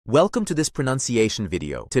Welcome to this pronunciation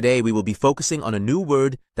video. Today we will be focusing on a new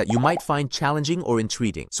word that you might find challenging or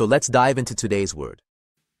intriguing. So let's dive into today's word.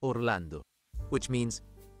 Orlando, which means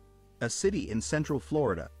a city in central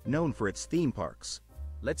Florida known for its theme parks.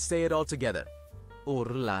 let's say it all together.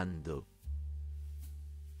 Orlando.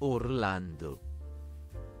 Orlando.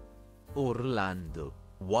 Orlando.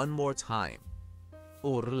 One more time.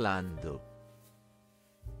 Orlando.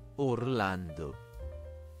 Orlando.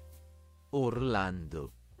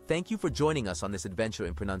 Orlando. Thank you for joining us on this adventure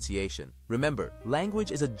in pronunciation. Remember,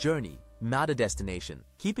 language is a journey, not a destination.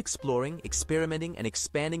 Keep exploring, experimenting, and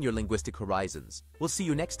expanding your linguistic horizons. We'll see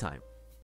you next time.